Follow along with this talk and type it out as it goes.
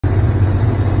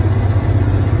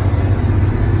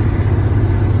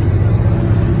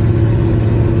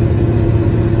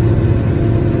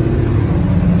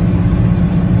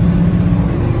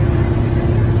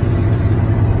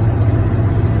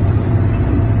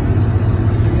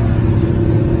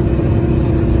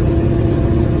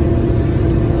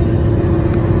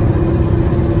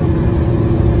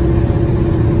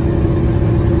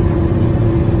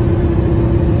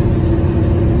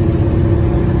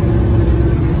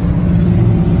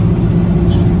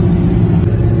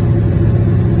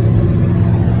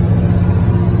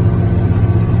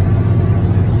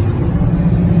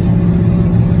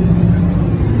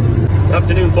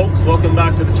folks, welcome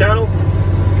back to the channel.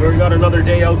 We got another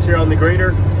day out here on the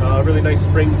grader. Really nice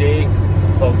spring day,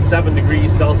 about 7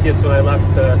 degrees Celsius when I left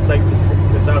the site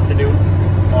this afternoon.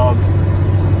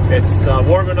 It's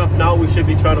warm enough now. We should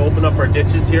be trying to open up our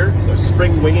ditches here, so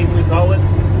spring winging we call it,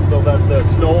 so that the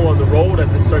snow on the road,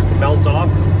 as it starts to melt off,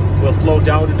 will flow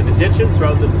down into the ditches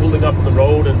rather than pooling up the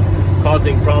road and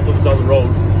causing problems on the road.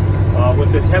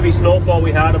 With this heavy snowfall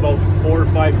we had about 4 or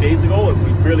 5 days ago, and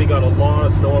we really got a lot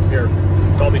of snow up here,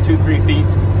 probably 2-3 feet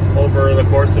over the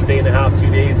course of a day and a half,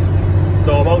 2 days.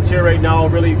 So I'm out here right now,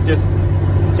 really just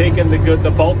taking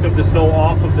the bulk of the snow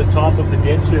off of the top of the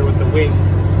ditch here with the wing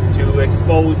to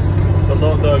expose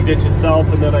the ditch itself,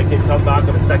 and then I can come back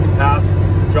on a second pass,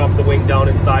 drop the wing down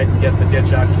inside and get the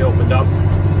ditch actually opened up.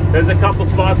 There's a couple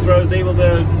spots where I was able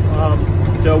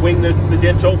to wing the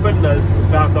ditch open.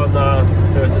 Back on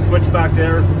there's a switch back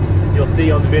there. You'll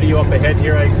see on the video up ahead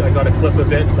here, I got a clip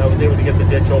of it. I was able to get the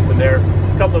ditch open there.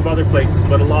 A couple of other places,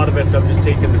 but a lot of it I'm just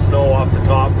taking the snow off the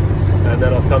top, and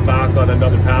then I'll come back on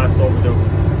another pass over the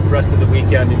rest of the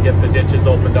weekend and get the ditches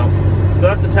opened up. So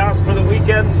that's the task for the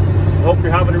weekend. I hope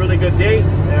you're having a really good day,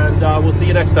 and we'll see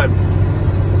you next time.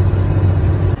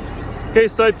 Okay,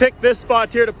 so I picked this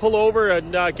spot here to pull over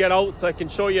and get out so I can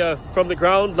show you from the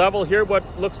ground level here what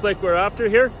looks like we're after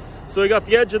here. So we got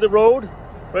the edge of the road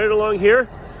right along here,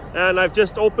 and I've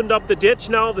just opened up the ditch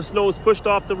now. The snow is pushed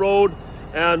off the road,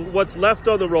 and what's left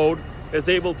on the road is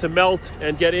able to melt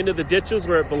and get into the ditches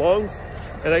where it belongs.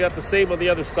 And I got the same on the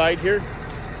other side here.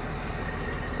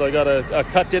 So I got a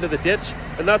cut into the ditch,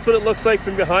 and that's what it looks like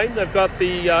from behind. I've got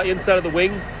the inside of the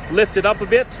wing lifted up a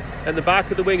bit, and the back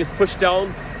of the wing is pushed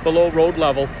down below road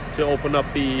level to open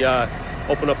up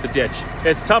the ditch.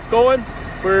 It's tough going.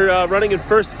 We're running in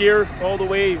first gear all the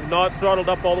way, not throttled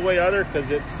up all the way either, because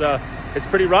it's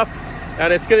pretty rough,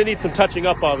 and it's going to need some touching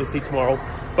up obviously tomorrow.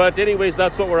 But anyways,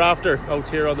 that's what we're after out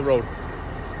here on the road.